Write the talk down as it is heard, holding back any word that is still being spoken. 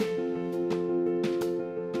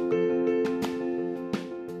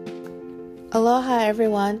Aloha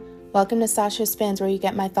everyone, welcome to Sasha Spins, where you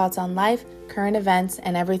get my thoughts on life, current events,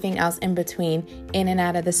 and everything else in between, in and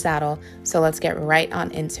out of the saddle. So let's get right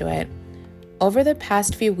on into it. Over the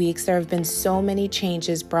past few weeks, there have been so many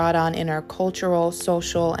changes brought on in our cultural,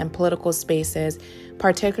 social, and political spaces.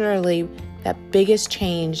 Particularly, that biggest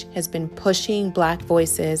change has been pushing Black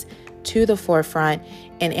voices to the forefront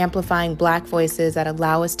and amplifying Black voices that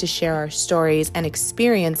allow us to share our stories and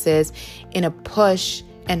experiences in a push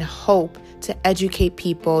and hope to educate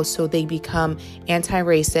people so they become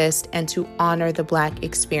anti-racist and to honor the Black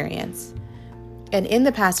experience. And in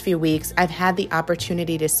the past few weeks, I've had the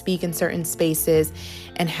opportunity to speak in certain spaces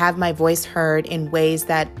and have my voice heard in ways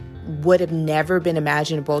that would have never been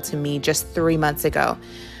imaginable to me just 3 months ago.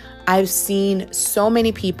 I've seen so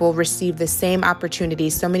many people receive the same opportunity,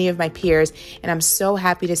 so many of my peers, and I'm so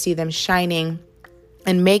happy to see them shining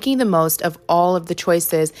and making the most of all of the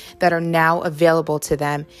choices that are now available to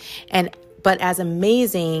them. But as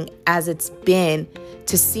amazing as it's been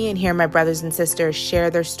to see and hear my brothers and sisters share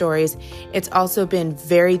their stories, it's also been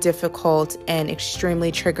very difficult and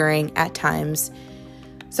extremely triggering at times.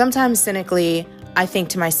 Sometimes cynically, I think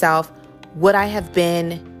to myself, would I have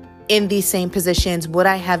been in these same positions? Would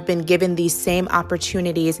I have been given these same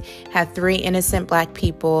opportunities had 3 innocent Black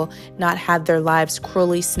people not had their lives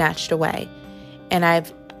cruelly snatched away? And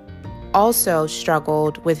I've also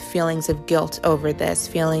struggled with feelings of guilt over this,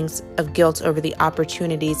 feelings of guilt over the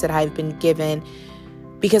opportunities that I've been given,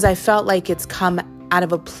 because I felt like it's come out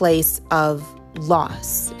of a place of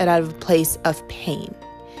loss and out of a place of pain.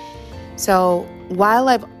 So while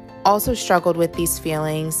I've also struggled with these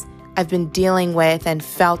feelings, I've been dealing with and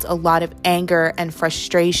felt a lot of anger and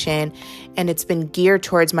frustration, and it's been geared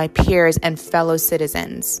towards my peers and fellow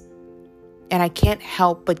citizens. And I can't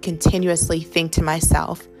help but continuously think to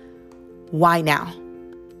myself, why now?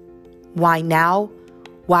 Why now?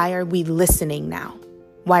 Why are we listening now?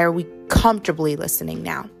 Why are we comfortably listening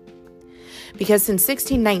now? Because since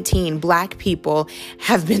 1619, Black people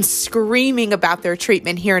have been screaming about their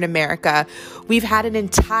treatment here in America. We've had an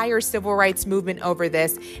entire civil rights movement over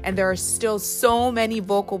this, and there are still so many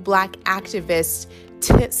vocal Black activists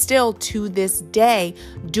still to this day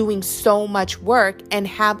doing so much work and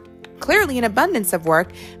have clearly an abundance of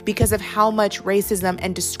work because of how much racism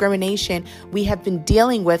and discrimination we have been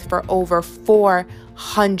dealing with for over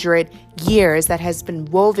 400 years that has been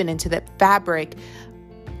woven into the fabric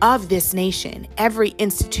of this nation, every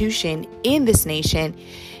institution in this nation.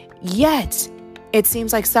 Yet, it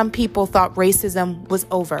seems like some people thought racism was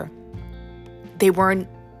over. They weren't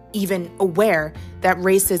even aware that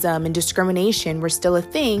racism and discrimination were still a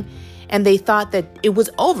thing, and they thought that it was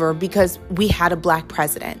over because we had a Black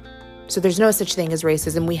president. So there's no such thing as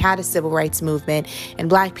racism. We had a civil rights movement, and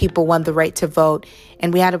Black people won the right to vote,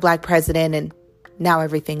 and we had a Black president, and now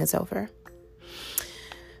everything is over.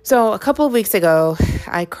 So a couple of weeks ago,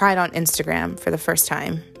 I cried on Instagram for the first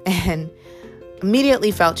time and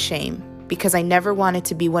immediately felt shame because I never wanted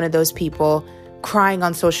to be one of those people crying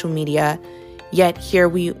on social media, yet here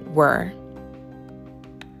we were.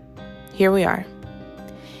 Here we are.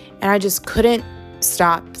 And I just couldn't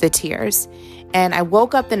stop the tears. And I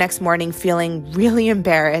woke up the next morning feeling really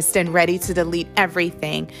embarrassed and ready to delete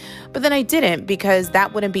everything. But then I didn't, because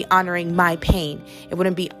that wouldn't be honoring my pain. It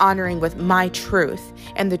wouldn't be honoring with my truth.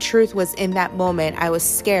 And the truth was, in that moment, I was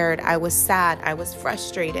scared, I was sad, I was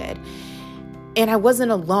frustrated. And I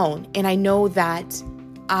wasn't alone. And I know that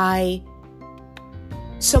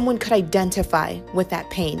someone could identify with that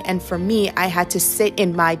pain. And for me, I had to sit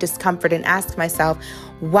in my discomfort and ask myself,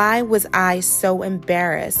 why was I so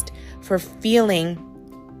embarrassed for feeling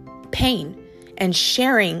pain and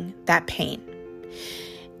sharing that pain?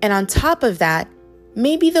 And on top of that,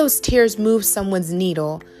 maybe those tears moved someone's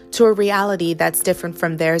needle to a reality that's different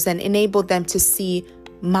from theirs and enabled them to see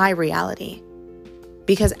my reality.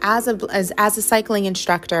 Because as a cycling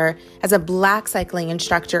instructor, as a Black cycling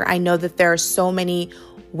instructor, I know that there are so many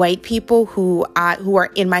white people who are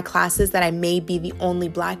in my classes that I may be the only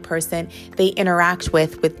Black person they interact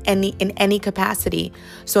with in any capacity.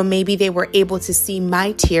 So maybe they were able to see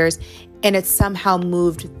my tears and it somehow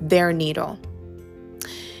moved their needle.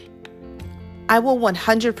 I will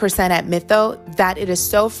 100% admit, though, that it is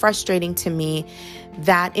so frustrating to me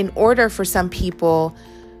that in order for some people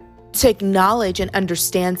to acknowledge and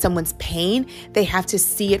understand someone's pain, they have to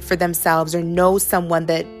see it for themselves or know someone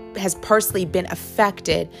that has personally been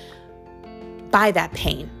affected by that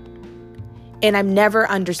pain. And I've never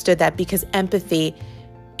understood that, because empathy,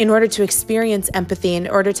 in order to experience empathy, in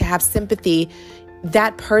order to have sympathy,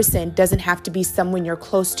 that person doesn't have to be someone you're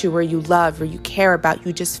close to or you love or you care about.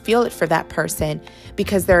 You just feel it for that person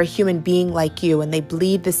because they're a human being like you and they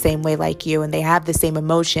bleed the same way like you and they have the same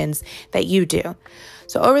emotions that you do.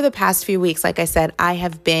 So over the past few weeks, like I said, I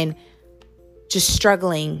have been just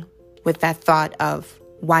struggling with that thought of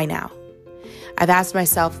why now? I've asked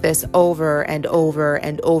myself this over and over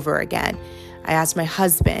and over again. I asked my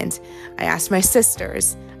husband, I asked my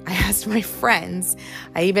sisters, I asked my friends.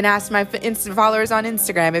 I even asked my followers on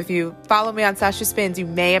Instagram. If you follow me on Sasha Spins, you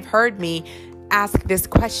may have heard me ask this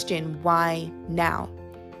question, why now?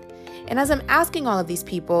 And as I'm asking all of these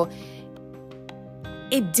people,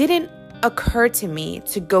 it didn't occur to me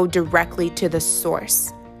to go directly to the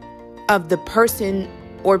source of the person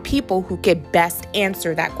or people who could best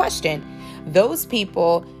answer that question. Those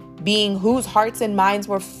people being whose hearts and minds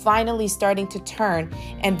were finally starting to turn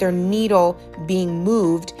and their needle being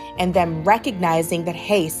moved and them recognizing that,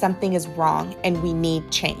 hey, something is wrong and we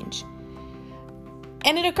need change.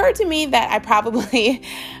 And it occurred to me that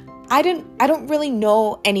I don't really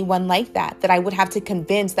know anyone like that I would have to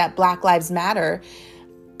convince that Black Lives Matter.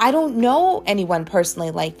 I don't know anyone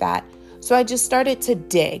personally like that. So I just started to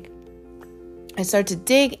dig. I started to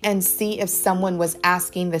dig and see if someone was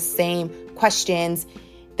asking the same questions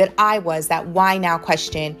that I was, that why now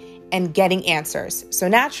question, and getting answers. So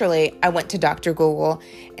naturally, I went to Dr. Google,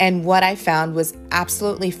 and what I found was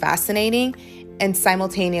absolutely fascinating and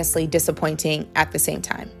simultaneously disappointing at the same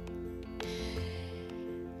time.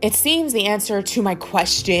 It seems the answer to my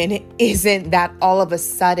question isn't that all of a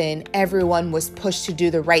sudden everyone was pushed to do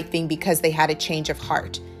the right thing because they had a change of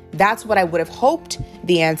heart. That's what I would have hoped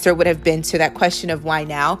the answer would have been to that question of why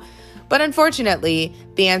now. But unfortunately,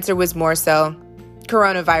 the answer was more so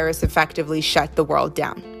coronavirus effectively shut the world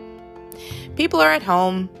down. People are at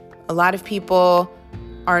home. A lot of people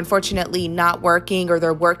are unfortunately not working, or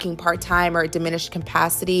they're working part-time or at diminished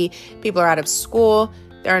capacity. People are out of school.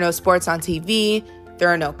 There are no sports on TV. There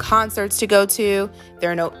are no concerts to go to.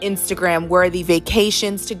 There are no Instagram-worthy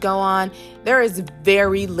vacations to go on. There is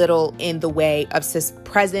very little in the way of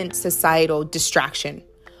present societal distraction.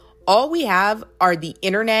 All we have are the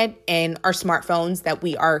internet and our smartphones that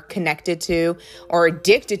we are connected to, or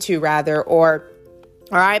addicted to rather, or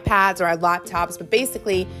our iPads or our laptops. But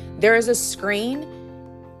basically, there is a screen,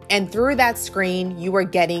 and through that screen, you are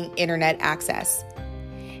getting internet access.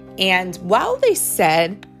 And while they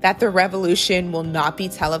said that the revolution will not be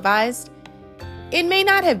televised, it may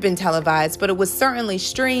not have been televised, but it was certainly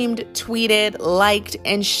streamed, tweeted, liked,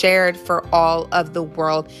 and shared for all of the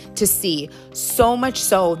world to see. So much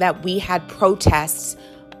so that we had protests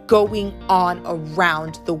going on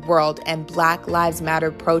around the world, and Black Lives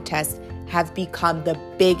Matter protests have become the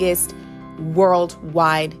biggest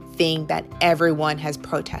worldwide thing that everyone has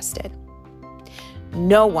protested.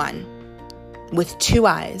 No one with two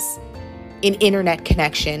eyes, an internet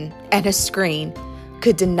connection, and a screen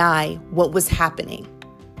could deny what was happening,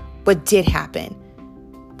 what did happen,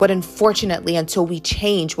 what unfortunately until we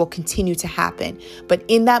change will continue to happen. But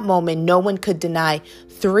in that moment, no one could deny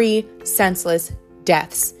 3 senseless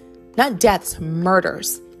deaths, not deaths,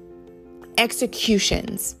 murders,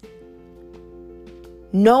 executions.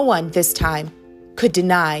 No one this time could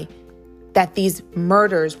deny that these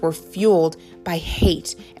murders were fueled by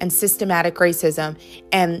hate and systematic racism,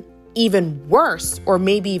 and even worse, or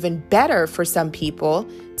maybe even better for some people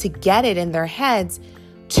to get it in their heads,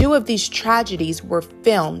 2 of these tragedies were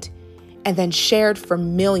filmed and then shared for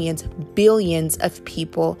millions, billions of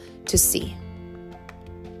people to see.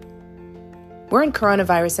 We're in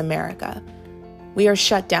coronavirus America. We are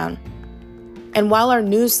shut down. And while our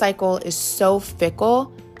news cycle is so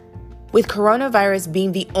fickle, with coronavirus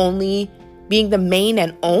being the main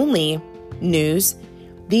and only news,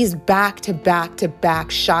 these back-to-back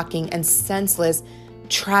shocking and senseless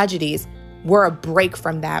tragedies were a break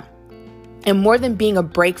from that. And more than being a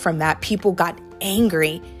break from that, people got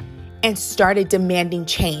angry and started demanding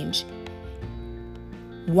change.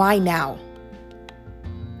 Why now?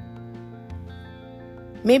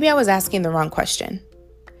 Maybe I was asking the wrong question.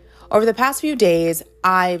 Over the past few days,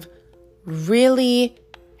 I've really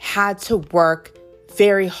had to work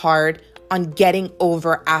very hard on getting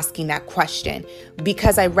over asking that question,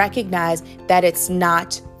 because I recognize that it's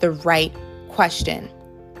not the right question.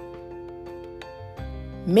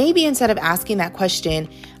 Maybe instead of asking that question,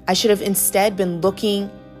 I should have instead been looking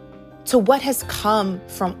to what has come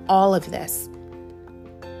from all of this.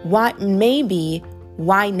 Why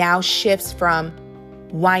now shifts from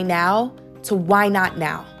why now to why not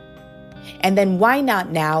now? And then why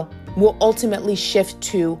not now will ultimately shift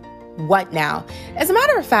to what now? As a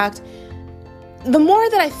matter of fact, the more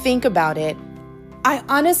that I think about it, I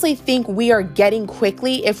honestly think we are getting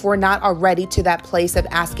quickly if we're not already to that place of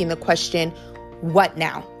asking the question, what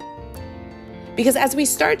now? Because as we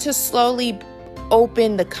start to slowly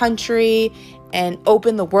open the country and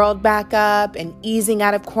open the world back up and easing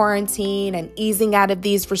out of quarantine and easing out of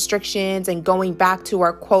these restrictions and going back to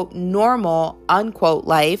our quote normal unquote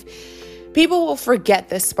life, people will forget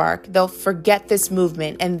this spark. They'll forget this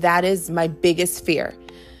movement. And that is my biggest fear.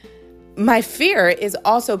 My fear is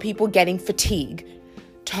also people getting fatigued.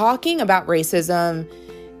 Talking about racism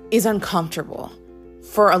is uncomfortable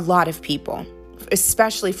for a lot of people,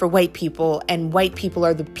 especially for white people. And white people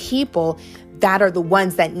are the people that are the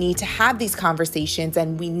ones that need to have these conversations.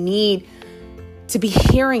 And we need to be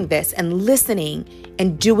hearing this and listening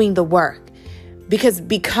and doing the work. Because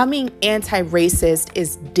becoming anti-racist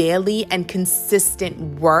is daily and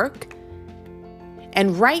consistent work.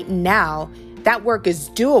 And right now, that work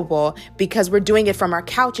is doable because we're doing it from our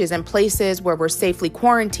couches and places where we're safely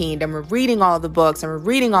quarantined, and we're reading all the books, and we're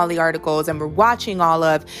reading all the articles, and we're watching all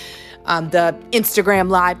of the Instagram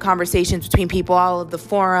live conversations between people, all of the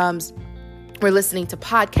forums. We're listening to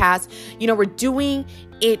podcasts. We're doing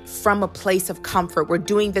it from a place of comfort. We're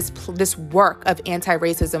doing this work of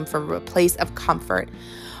anti-racism from a place of comfort.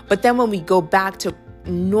 But then when we go back to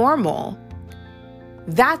normal,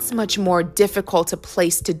 that's much more difficult a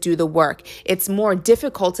place to do the work. It's more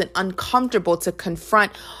difficult and uncomfortable to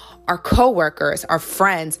confront our coworkers, our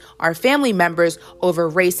friends, our family members over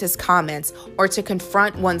racist comments, or to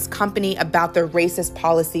confront one's company about their racist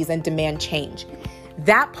policies and demand change.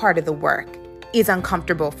 That part of the work is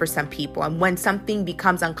uncomfortable for some people. And when something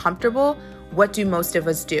becomes uncomfortable, what do most of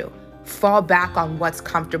us do? Fall back on what's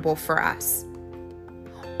comfortable for us.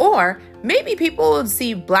 Or maybe people will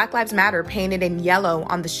see Black Lives Matter painted in yellow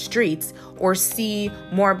on the streets, or see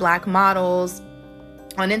more Black models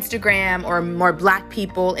on Instagram, or more Black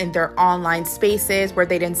people in their online spaces where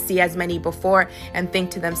they didn't see as many before, and think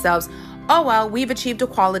to themselves, oh, well, we've achieved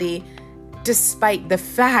equality, despite the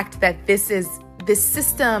fact that this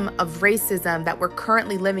system of racism that we're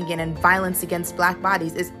currently living in and violence against Black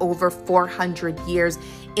bodies is over 400 years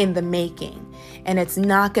in the making. And it's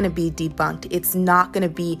not going to be debunked. It's not going to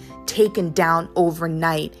be taken down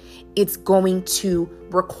overnight. It's going to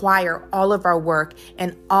require all of our work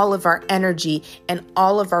and all of our energy and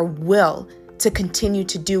all of our will to continue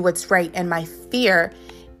to do what's right. And my fear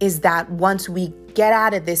is that once we get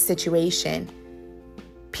out of this situation,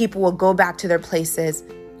 people will go back to their places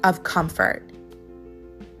of comfort.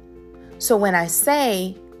 So when I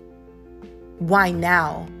say, why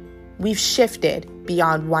now? We've shifted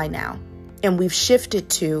beyond why now. And we've shifted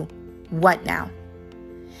to what now?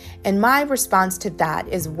 And my response to that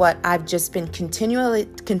is what I've just been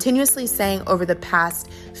continuously saying over the past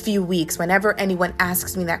few weeks. Whenever anyone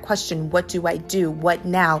asks me that question, what do I do? What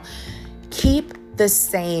now? Keep the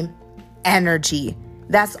same energy.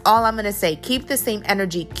 That's all I'm going to say. Keep the same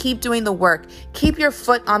energy. Keep doing the work. Keep your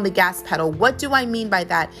foot on the gas pedal. What do I mean by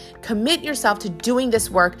that? Commit yourself to doing this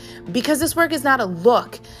work, because this work is not a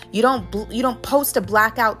look. You don't post a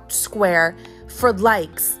blackout square for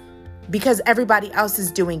likes because everybody else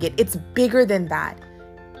is doing it. It's bigger than that.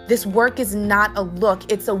 This work is not a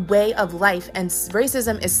look. It's a way of life. And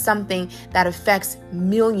racism is something that affects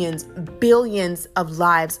millions, billions of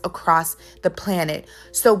lives across the planet.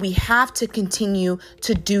 So we have to continue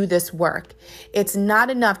to do this work. It's not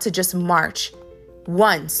enough to just march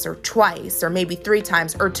once or twice or maybe 3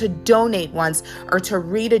 times, or to donate once, or to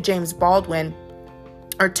read a James Baldwin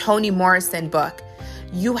or Toni Morrison book.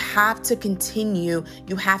 You have to continue.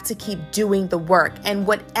 You have to keep doing the work. And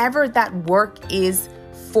whatever that work is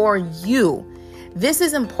for you. This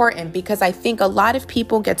is important because I think a lot of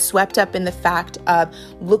people get swept up in the fact of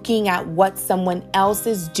looking at what someone else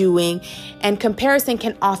is doing, and comparison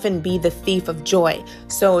can often be the thief of joy.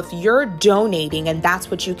 So if you're donating and that's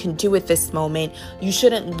what you can do at this moment, you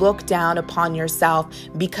shouldn't look down upon yourself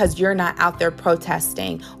because you're not out there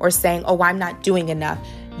protesting or saying, oh, I'm not doing enough.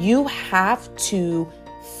 You have to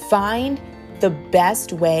find the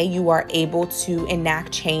best way you are able to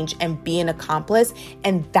enact change and be an accomplice.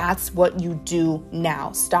 And that's what you do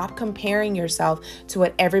now. Stop comparing yourself to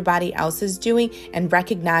what everybody else is doing, and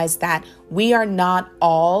recognize that we are not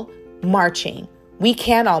all marching. We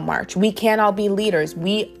can't all march. We can't all be leaders.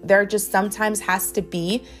 There just sometimes has to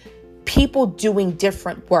be people doing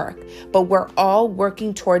different work, but we're all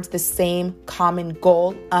working towards the same common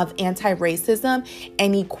goal of anti-racism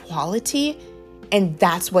and equality. And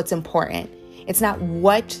that's what's important. It's not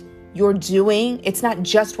what you're doing. It's not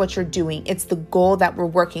just what you're doing. It's the goal that we're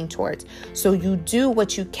working towards. So you do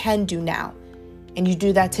what you can do now, and you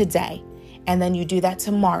do that today. And then you do that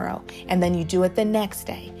tomorrow. And then you do it the next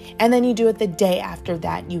day. And then you do it the day after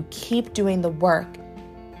that. You keep doing the work.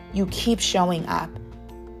 You keep showing up.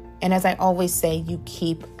 And as I always say, you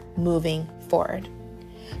keep moving forward.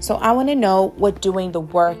 So I want to know what doing the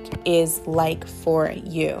work is like for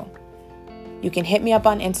you. You can hit me up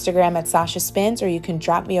on Instagram at Sasha Spins, or you can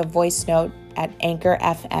drop me a voice note at Anchor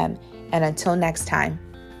FM. And until next time,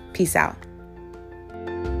 peace out.